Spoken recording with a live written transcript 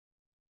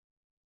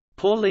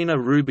Paulina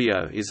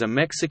Rubio is a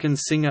Mexican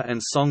singer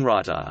and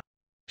songwriter.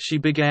 She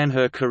began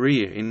her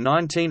career in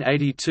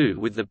 1982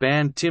 with the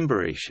band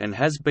Timbiriche and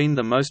has been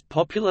the most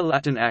popular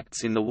Latin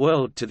acts in the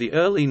world to the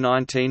early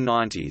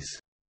 1990s.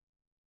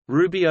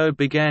 Rubio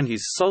began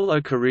his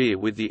solo career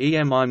with the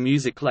EMI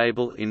music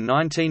label in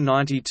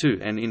 1992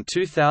 and in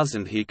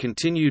 2000 he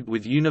continued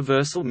with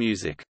Universal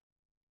Music.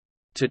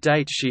 To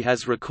date she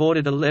has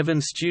recorded 11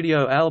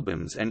 studio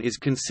albums and is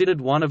considered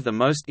one of the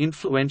most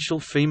influential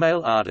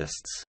female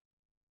artists.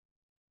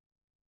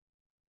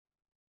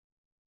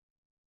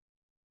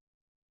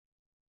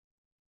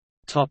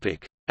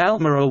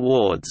 ALMA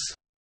Awards.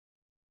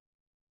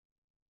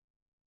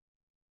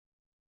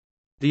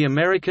 The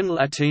American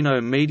Latino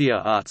Media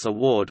Arts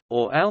Award,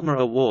 or ALMA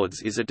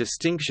Awards, is a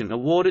distinction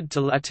awarded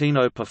to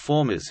Latino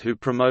performers who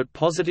promote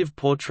positive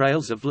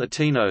portrayals of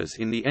Latinos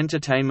in the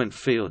entertainment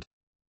field.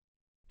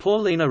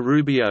 Paulina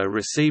Rubio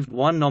received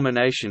one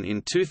nomination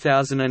in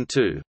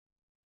 2002.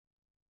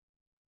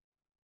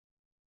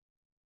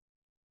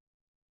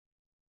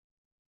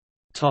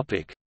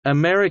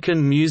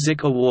 American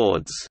Music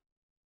Awards.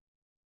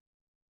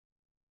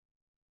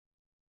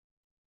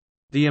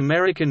 The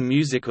American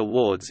Music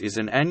Awards is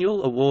an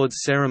annual awards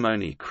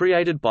ceremony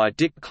created by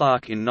Dick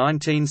Clark in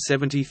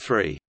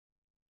 1973.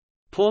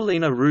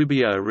 Paulina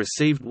Rubio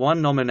received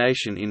one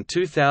nomination in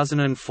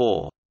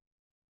 2004.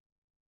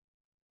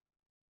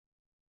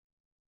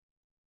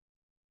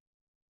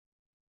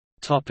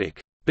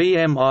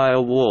 BMI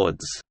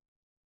Awards.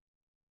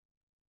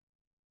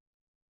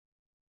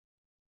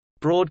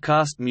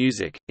 Broadcast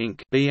Music,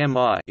 Inc.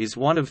 (BMI) is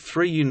one of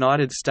three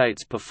United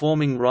States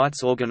performing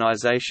rights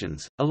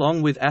organizations,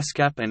 along with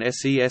ASCAP and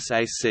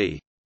SESAC.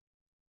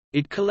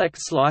 It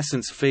collects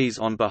license fees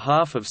on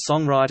behalf of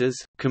songwriters,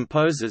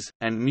 composers,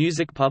 and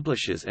music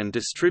publishers and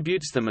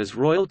distributes them as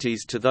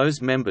royalties to those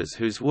members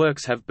whose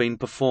works have been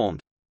performed.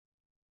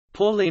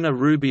 Paulina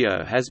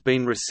Rubio has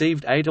been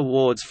received 8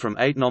 awards from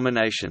 8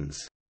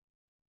 nominations.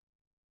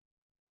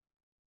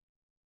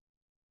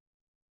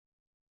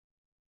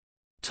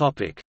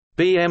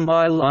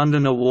 BMI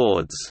London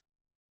Awards.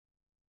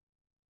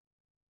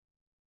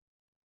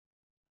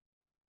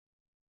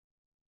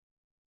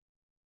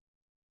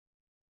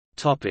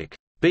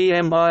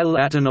 BMI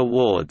Latin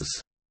Awards.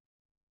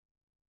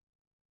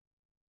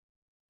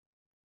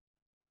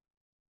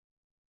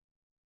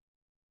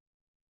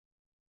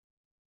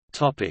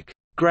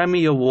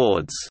 Grammy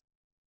Awards.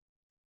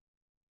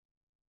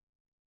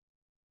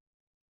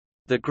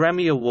 The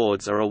Grammy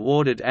Awards are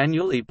awarded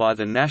annually by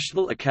the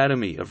National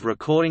Academy of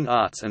Recording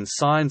Arts and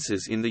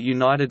Sciences in the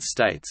United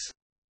States.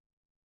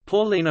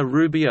 Paulina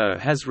Rubio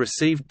has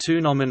received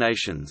 2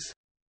 nominations.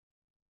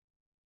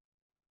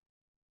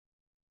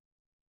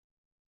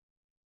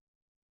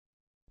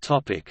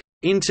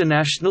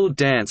 International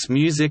Dance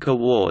Music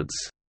Awards.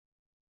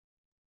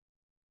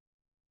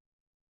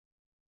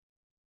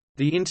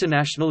 The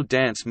International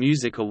Dance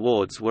Music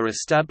Awards were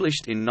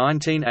established in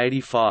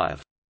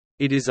 1985.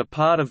 It is a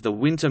part of the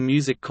Winter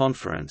Music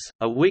Conference,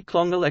 a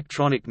week-long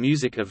electronic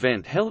music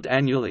event held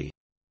annually.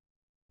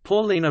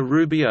 Paulina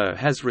Rubio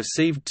has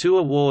received 2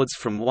 awards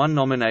from 1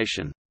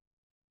 nomination.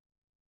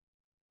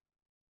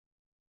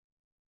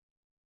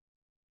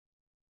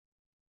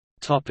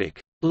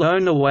 Lo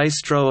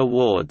Nuestro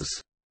Awards.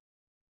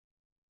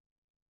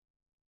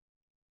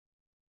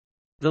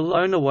 The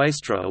Lo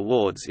Nuestro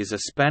Awards is a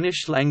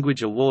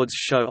Spanish-language awards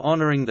show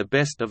honoring the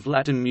best of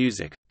Latin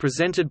music,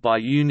 presented by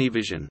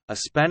Univision, a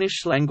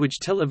Spanish-language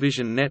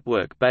television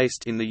network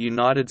based in the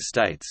United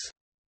States.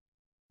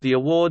 The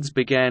awards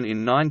began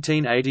in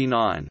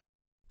 1989.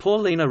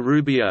 Paulina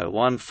Rubio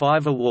won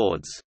 5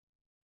 awards.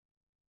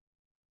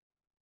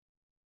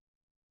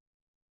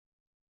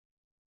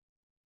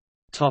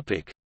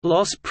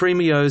 Los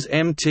Premios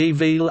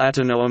MTV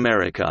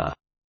Latinoamérica.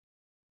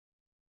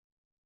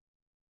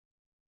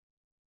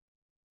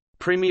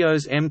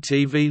 Premios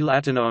MTV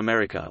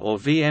Latinoamérica or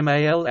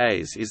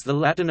VMALAs is the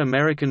Latin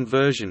American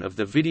version of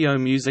the Video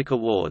Music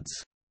Awards.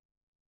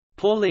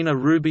 Paulina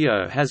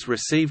Rubio has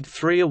received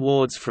 3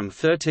 awards from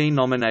 13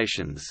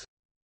 nominations.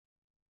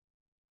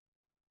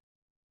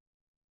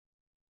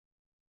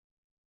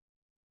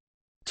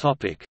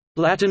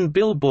 Latin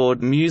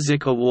Billboard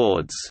Music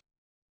Awards.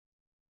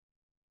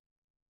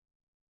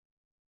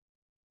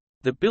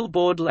 The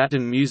Billboard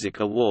Latin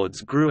Music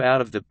Awards grew out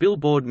of the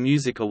Billboard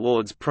Music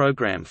Awards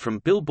program from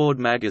Billboard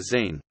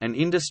magazine, an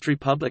industry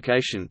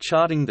publication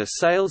charting the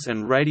sales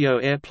and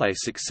radio airplay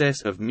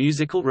success of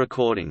musical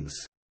recordings.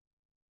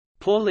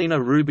 Paulina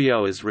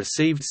Rubio has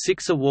received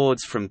 6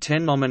 awards from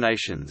 10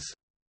 nominations.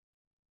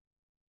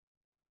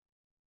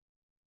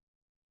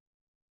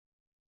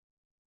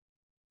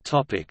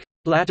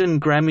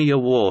 Latin Grammy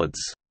Awards.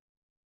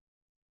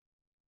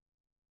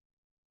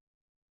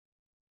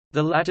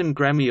 The Latin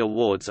Grammy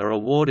Awards are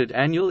awarded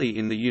annually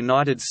in the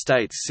United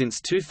States since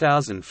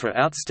 2000 for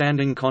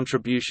outstanding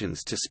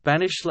contributions to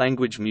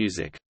Spanish-language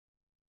music.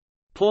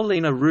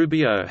 Paulina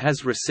Rubio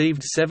has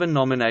received 7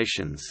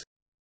 nominations.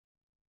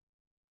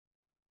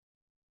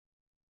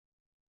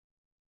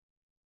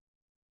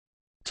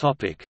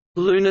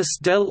 Lunas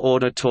del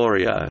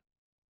Auditorio.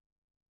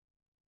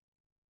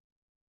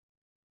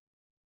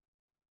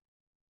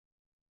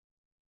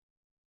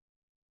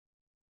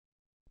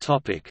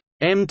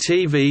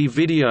 MTV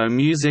Video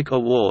Music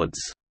Awards.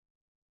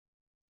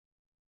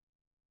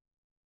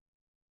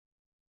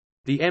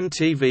 The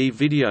MTV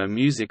Video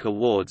Music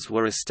Awards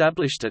were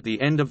established at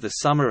the end of the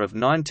summer of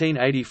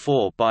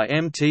 1984 by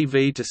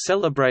MTV to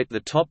celebrate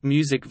the top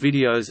music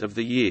videos of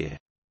the year.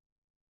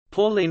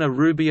 Paulina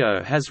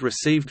Rubio has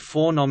received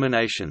 4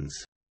 nominations.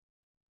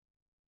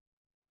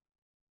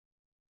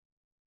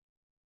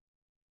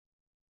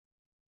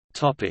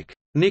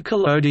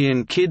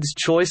 Nickelodeon Kids'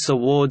 Choice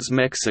Awards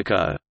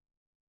Mexico.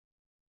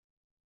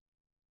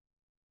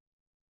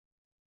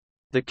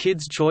 The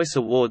Kids' Choice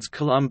Awards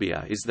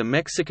Colombia is the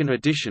Mexican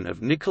edition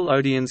of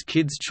Nickelodeon's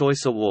Kids'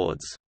 Choice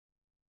Awards.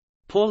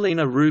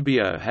 Paulina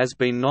Rubio has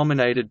been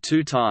nominated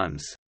 2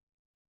 times.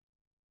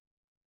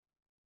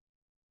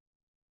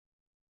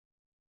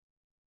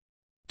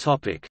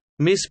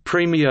 Mis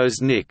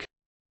Premios Nick.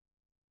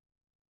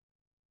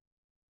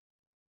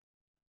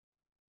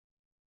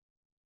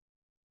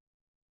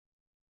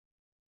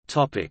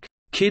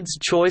 Kids'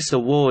 Choice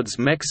Awards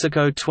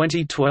Mexico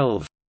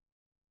 2012.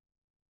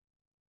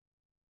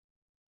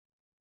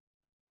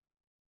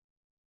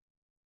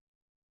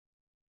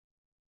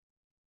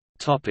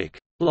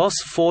 Los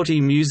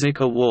 40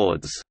 Music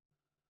Awards.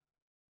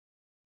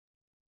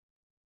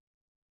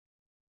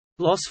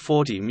 Los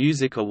 40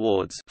 Music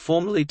Awards,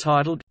 formerly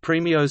titled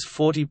Premios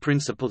 40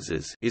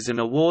 Principales, is an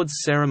awards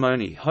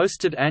ceremony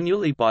hosted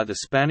annually by the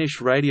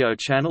Spanish radio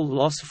channel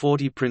Los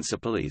 40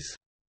 Principales.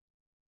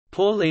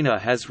 Paulina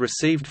has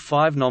received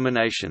 5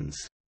 nominations.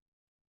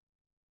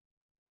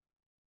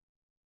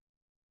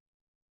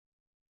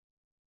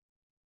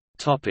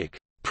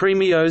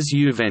 Premios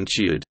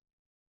Juventud.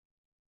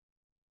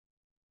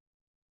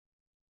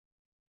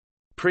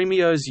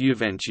 Premios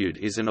Juventud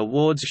is an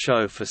awards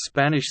show for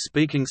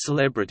Spanish-speaking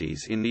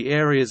celebrities in the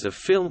areas of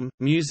film,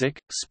 music,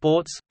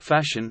 sports,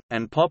 fashion,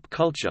 and pop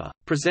culture,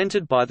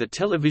 presented by the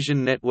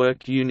television network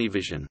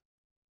Univision.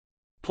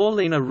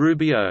 Paulina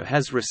Rubio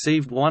has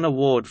received 1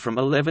 award from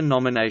 11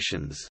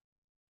 nominations.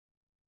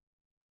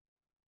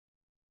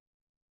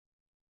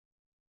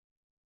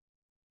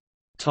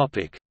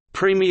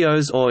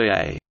 Premios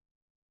Oye.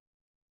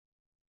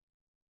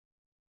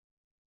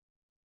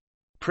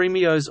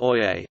 Premios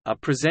Oye, are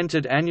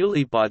presented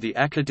annually by the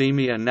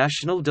Academia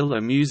Nacional de la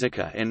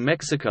Música en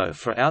Mexico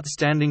for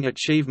outstanding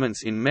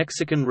achievements in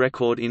Mexican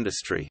record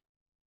industry.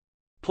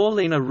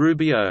 Paulina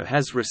Rubio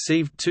has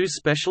received 2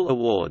 special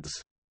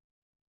awards.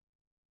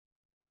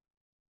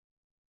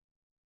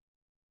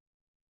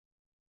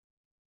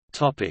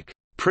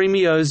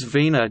 Premios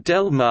Viña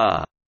del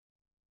Mar.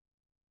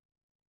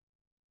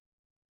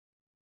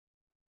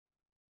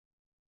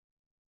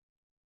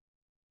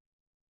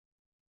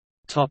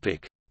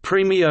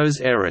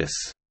 Premios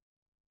ERESsup.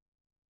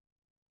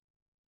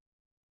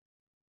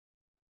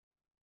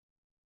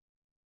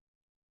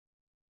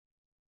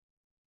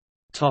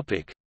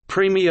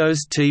 Premios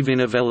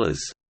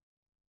TVyNovelassup.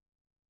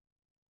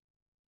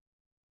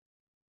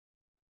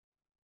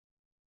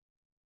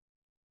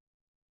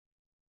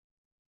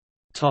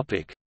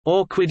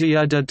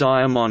 Orquidea de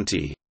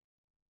Diamantesup.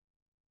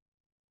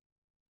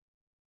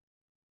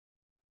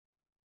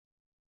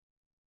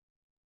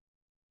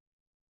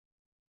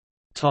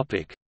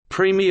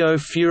 Premio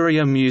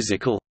Furia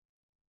Musical.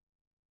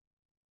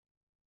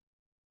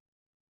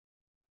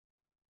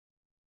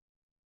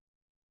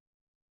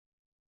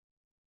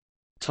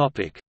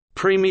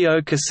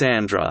 Premio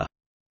Cassandra.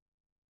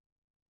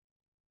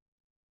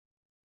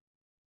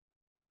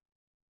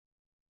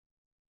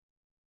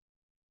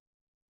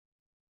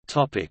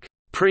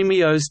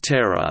 Premios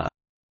TERRA.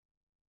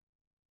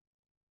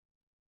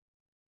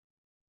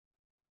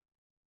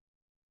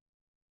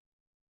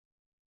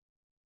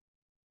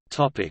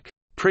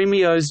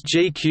 Premios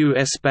GQ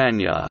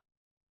España.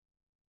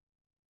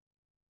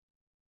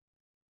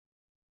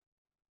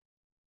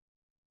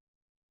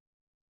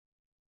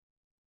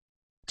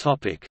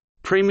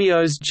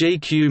 Premios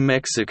GQ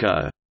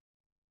Mexico.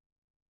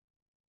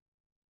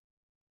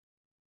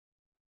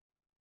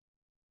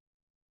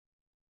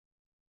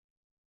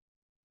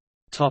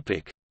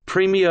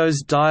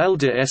 Premios Dial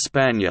de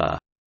España.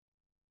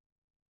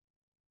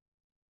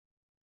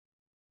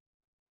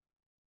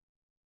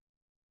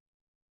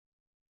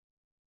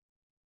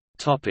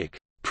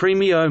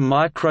 Premio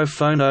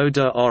Microfono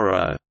de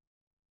Oro.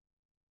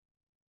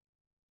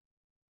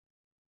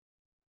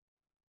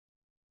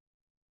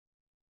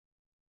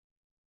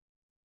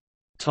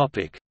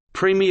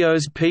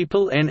 Premios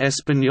People en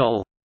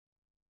Español.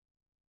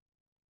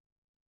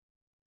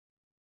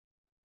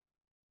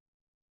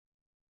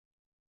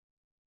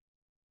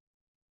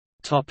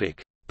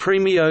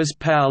 Premios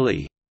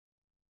Pauli.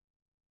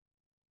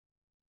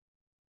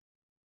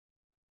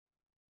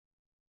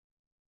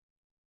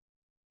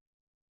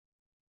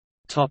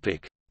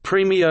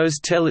 Premios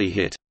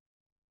Telehit.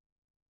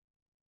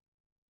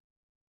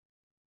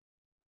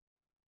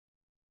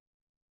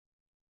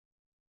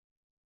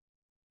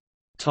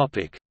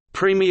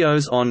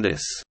 Premios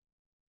Ondas.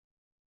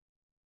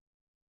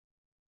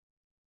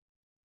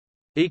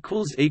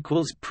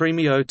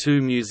 Premio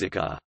Tu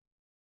Música.